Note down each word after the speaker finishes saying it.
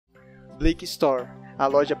Blake Store, a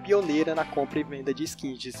loja pioneira na compra e venda de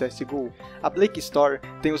skins de CSGO. A Blake Store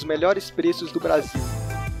tem os melhores preços do Brasil,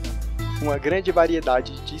 uma grande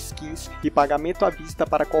variedade de skins e pagamento à vista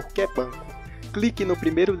para qualquer banco. Clique no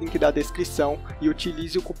primeiro link da descrição e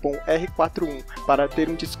utilize o cupom R41 para ter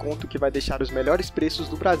um desconto que vai deixar os melhores preços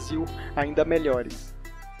do Brasil ainda melhores.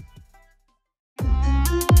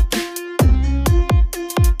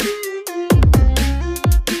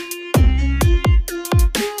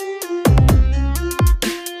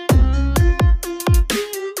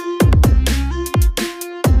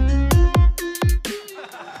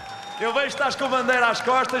 Eu vejo que estás com a bandeira às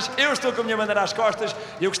costas, eu estou com a minha bandeira às costas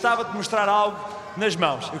e eu gostava de mostrar algo nas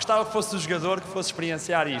mãos. Eu gostava que fosse o jogador que fosse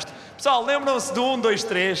experienciar isto. Pessoal, lembram-se do 1, 2,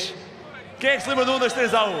 3? Quem é que se lembra do 1, 2,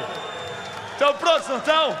 3 a 1? Estão prontos, não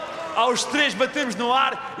estão? Aos 3 batemos no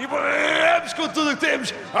ar e vamos com tudo o que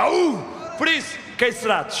temos. Por isso,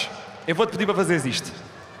 Kscerato, eu vou-te pedir para fazeres isto.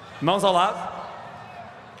 Mãos ao lado,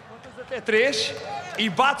 contas até 3 e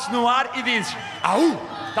bates no ar e dizes au!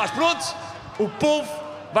 Estás pronto? O povo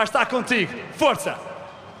vai estar contigo. Força!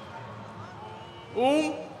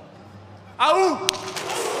 1. Au!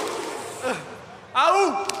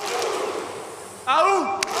 Au! Au!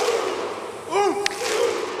 Au!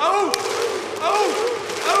 Au!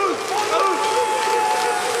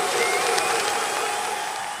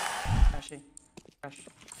 Achei.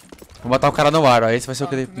 Vou botar o cara no ar, ó. Esse vai ser o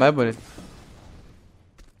clipe mais bonito.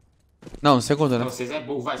 Não, no segundo, né? Vocês é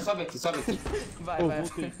burro, vai, sobe aqui, sobe aqui. Vai.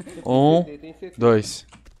 1, 2.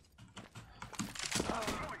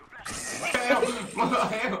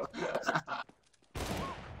 Morreu.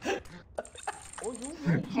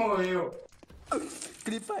 Morreu.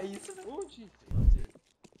 Clipa isso. Onde?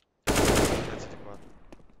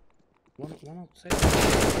 One outside.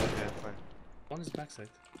 Yeah, fine. One is backside.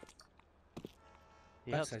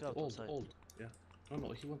 Backside. Old. Yeah.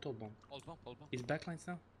 No, he went old bomb. Old bomb. He's backlines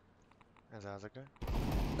now. There's a guy.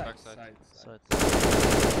 Backside.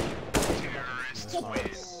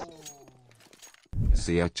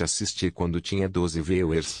 Se a te assisti quando tinha 12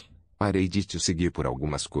 viewers. Parei de te seguir por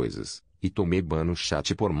algumas coisas. E tomei ban no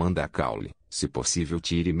chat por mandar caule. Se possível,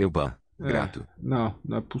 tire meu ban. Grato. Não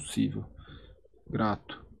é possível.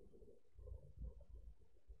 Grato.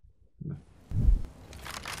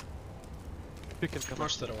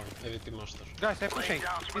 Monster one. AVP monster. Guys, F pushing.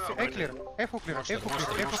 A clear. F clear. F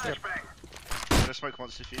clear. There's smoke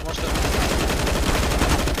monster feed.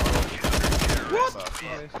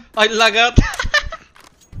 Ai, lagado!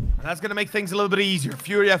 And that's going to make things a little bit easier.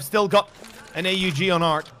 Fury have still got an AUG on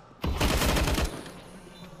Art.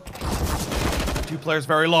 2 players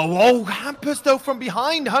very low. Oh, Hampus though from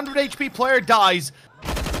behind. 100 HP player dies.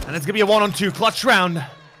 And it's going to be a 1-on-2 clutch round.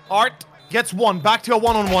 Art gets 1. Back to a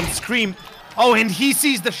 1-on-1. Scream. Oh, and he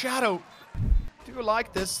sees the shadow. Do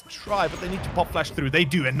like this try, but they need to pop flash through. They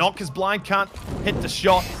do. And Knock is blind. Can't hit the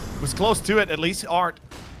shot. Was close to it, at least. Art.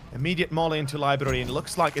 Immediate molly into library. And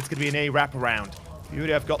looks like it's going to be an A wraparound.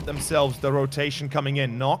 Fury have got themselves the rotation coming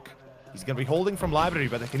in. Knock. He's going to be holding from library,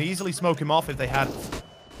 but they can easily smoke him off if they had...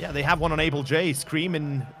 Yeah, they have one on Able J. Scream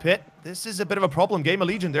in pit. This is a bit of a problem. Game of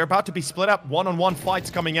Legion, they're about to be split up. One-on-one fights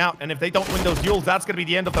coming out, and if they don't win those duels, that's going to be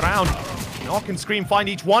the end of the round. Knock and Scream find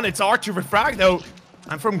each one. It's Art to refrag, though.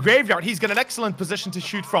 And from Graveyard, he's got an excellent position to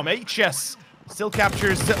shoot from. HS still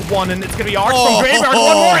captures 1, and it's going to be Art from Graveyard.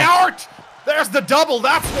 One more, Art! There's the double.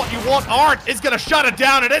 That's what you want. Art is going to shut it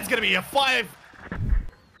down, and it's going to be a 5.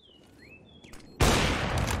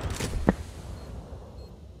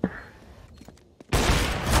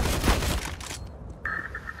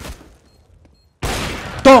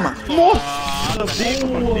 Toma! Nossa,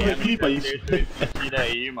 boa! Clipa isso. Tira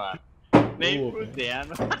aí, mano. Nem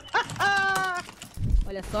fudendo.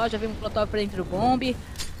 Olha só, já vimos um Molotov pra dentro do bombe.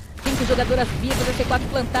 5 jogadoras vivas, a C4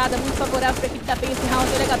 plantada, muito favorável pra equipe da PEGOU esse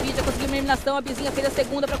round. Olha a Gabi, já conseguiu uma eliminação, a Bizinha fez a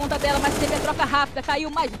segunda pra conta dela, mas teve a troca rápida,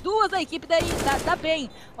 caiu mais 2 da equipe daí, tá bem.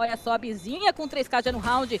 Olha só, a Bizinha com 3K já no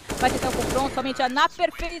round, vai tentar o confronto, somente a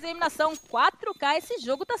Naper fez a eliminação. 4K, esse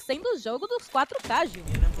jogo tá sendo o jogo dos 4K, Gil.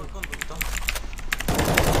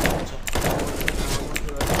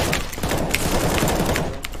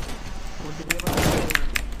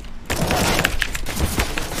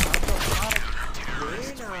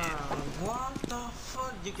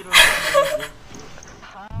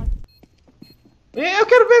 Eu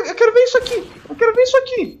quero ver isso aqui. Eu quero ver isso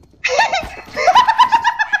aqui.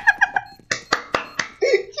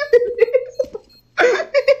 Que beleza.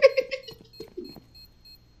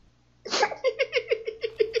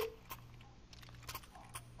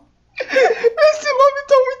 Esse nome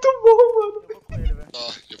tá muito bom, mano.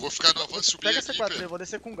 Eu vou ficar no avanço subir. Pega essa 4, eu vou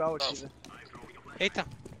descer com o Gaules. Eita.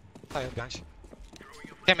 Sai o gancho.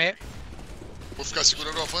 Jame. Vou ficar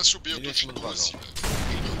segurando o avanço B, eu tô tipo assim,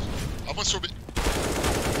 velho. Avançou B.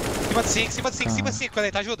 Cima de 5,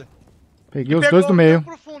 Coleta, ajuda. Peguei os dois do meio.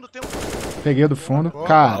 Peguei o do fundo.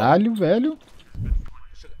 Caralho, velho.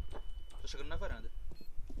 Tô chegando na varanda.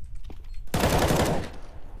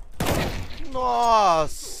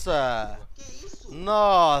 Nossa!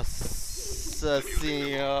 Nossa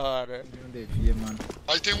senhora! Não devia, mano.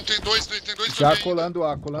 Aí tem dois Já também. colando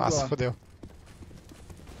A, colando A. Nossa, fodeu.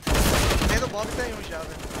 Dentro do Bob tem um já,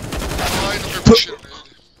 velho. Ai, não pegou cheiro nele.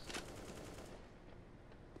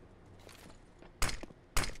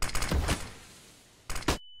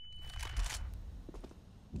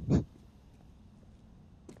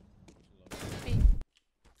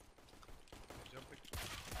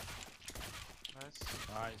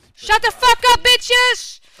 Shut the fuck up,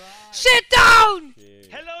 bitches! Sit down!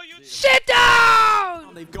 Sit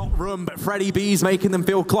down! They've got room, but Freddy B's making them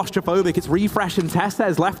feel claustrophobic. It's Refrezh and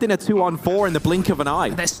TznShow left in a 2-on-4 in the blink of an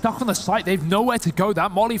eye. They're stuck on the site. They've nowhere to go.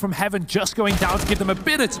 That molly from heaven just going down to give them a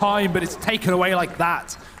bit of time, but it's taken away like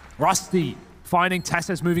that. Rusty finding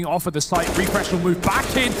TznShow's moving off of the site. Refrezh will move back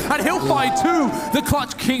in, and he'll find two. The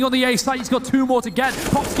clutch king on the A site. He's got two more to get.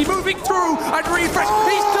 Popsky moving through, and Refrezh,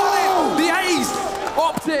 he's done it! The A's!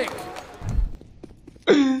 Optic!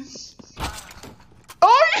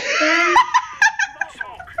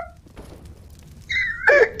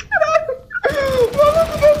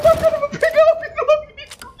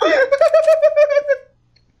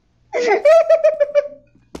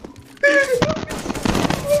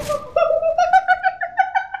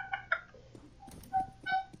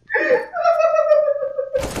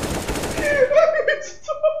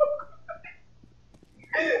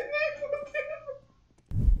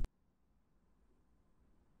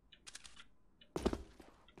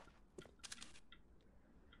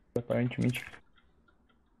 Aparentemente.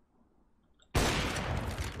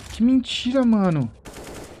 Que mentira, mano.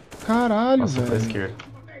 Caralho, velho.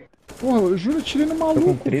 Porra, eu juro, eu tirei no maluco,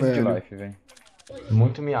 tô com 13 velho. de life, velho.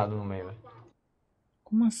 Muito miado no meio, velho.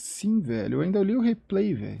 Como assim, velho? Eu ainda olhei o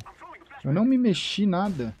replay, velho. Eu não me mexi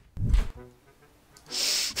nada.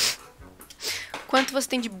 Quanto você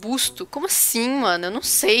tem de busto? Como assim, mano? Eu não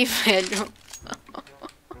sei, velho.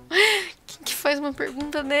 Quem que faz uma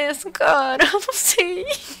pergunta dessa, cara? Eu não sei.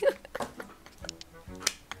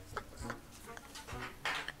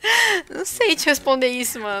 Não sei te responder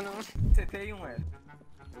isso, mano. Você tem um,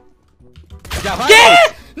 Já vai?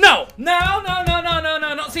 Quê? Não! Não.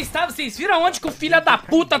 Vocês viram onde que o filho da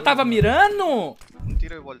puta tava mirando? Um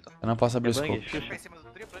tiro e volta. Eu não posso abrir o scope. Em cima do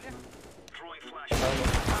triplo ali?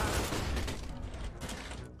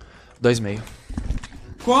 2,5.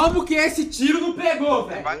 Como que esse tiro não pegou,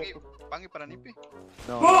 velho? Bang para Nip?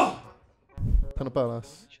 Não. Tá no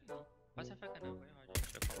palácio. Passa a faca não, vai,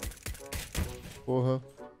 Porra.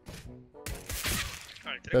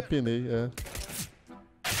 Até pinei,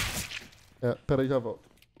 peraí, já volto.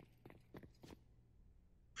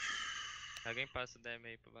 Alguém passa o DM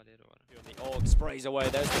aí pro Valero agora. Og sprays away,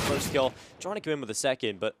 there's the first kill. Trying to go in with the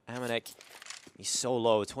second, but Amanek, he's so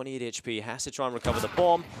low, 28 HP, has to try and recover the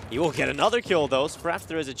bomb. He will get another kill though, so perhaps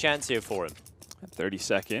there is a chance here for him. 30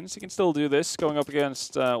 seconds, he can still do this, going up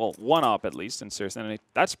against, well, one op at least in Circe, and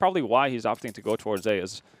that's probably why he's opting to go towards A,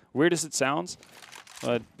 as weird as it sounds.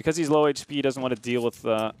 But because he's low HP, he doesn't want to deal with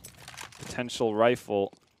potential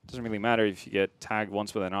rifle. Doesn't really matter if you get tagged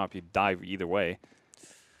once with an op, you die either way.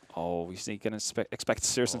 Oh, he's going to expect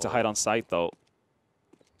Circe to hide on site, though.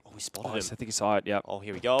 Oh, he spotted him. I think he saw it, yeah. Oh,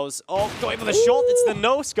 here he goes. Oh, going for the shot. It's the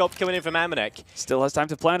no-scope coming in from Amanek. Still has time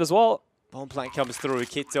to plant as well. Bomb plant comes through.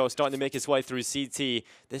 Kito starting to make his way through CT.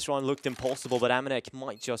 This round looked impossible, but Amanek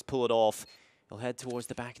might just pull it off. He'll head towards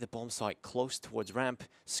the back of the bomb site, close towards ramp.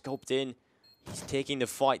 Scoped in. He's taking the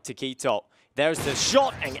fight to Kito. There's the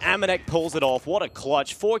shot, and Amanek pulls it off. What a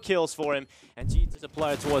clutch. 4 kills for him. And G's a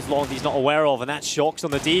player towards long he's not aware of, and that's Shox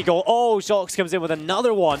on the Deagle. Oh, Shox comes in with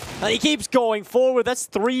another one, and he keeps going forward. That's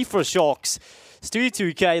 3 for Shox.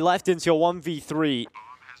 Stu2K left into a 1v3.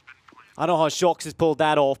 I don't know how Shox has pulled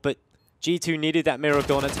that off, but G2 needed that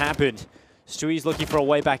miracle, and it's happened. Stewie's looking for a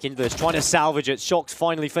way back into this, trying to salvage it. Shox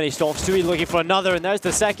finally finished off. Stewie looking for another, and there's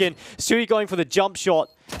the second. Stewie going for the jump shot.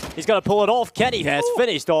 He's got to pull it off. Kenny has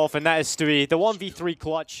finished off, and that is Stewie. The 1v3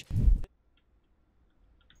 clutch.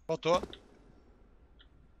 Voltou.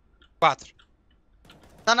 4.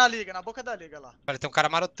 Tá na liga, na boca da liga lá. Olha, tem um cara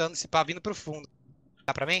marotando esse pá vindo pro fundo.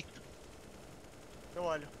 Dá pra mim? Eu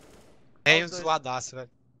olho. É zoadaço, velho.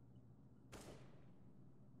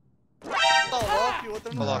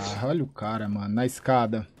 Ah, olha o cara, mano, na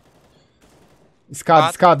escada.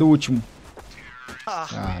 Escada, último.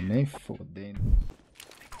 Ah, nem fodendo.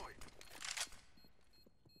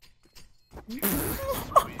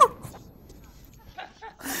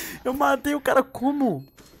 Eu matei o cara como?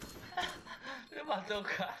 Ele matou o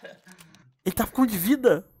cara. Ele tava com de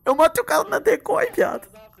vida. Eu matei o cara na decoy, viado.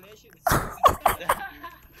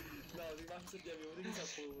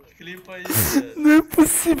 Clipa aí. Não é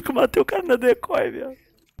possível que eu matei o cara na decoy, viado.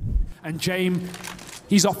 And Jame,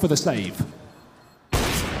 he's off for the save.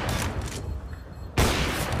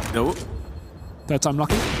 No. Third time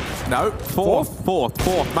lucky. No.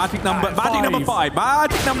 Fourth. Magic number 5.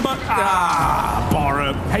 Magic number.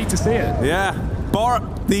 Borum. Hate to see it. Yeah.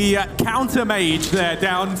 Borum, the counter mage there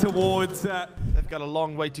down towards. They've got a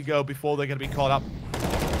long way to go before they're going to be caught up.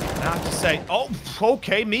 And I have to say, oh,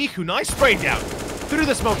 okay, Michu, nice spray down. Through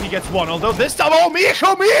the smoke, he gets one, although this time, oh,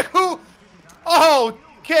 Michu! Oh,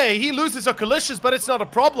 okay, he loses a Kalicious, but it's not a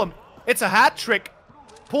problem. It's a hat trick.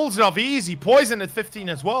 Pulls it off easy. Poison at 15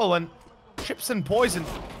 as well, and chips and poison.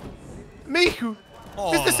 Michu!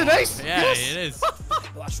 Is this an ace? Yeah, yes. it is.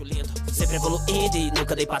 Eu acho lindo, sempre evoluindo e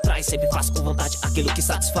nunca dei pra trás. Sempre faço com vontade aquilo que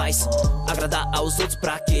satisfaz. Agradar aos outros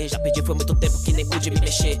pra quê? Já perdi foi muito tempo que nem pude me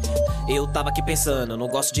mexer. Eu tava aqui pensando, não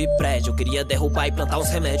gosto de prédio. Eu queria derrubar e plantar uns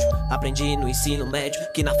remédios. Aprendi no ensino médio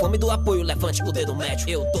que na fome do apoio levante o dedo médio.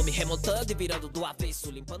 Eu tô me remontando e virando do avesso,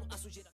 limpando a sujeira.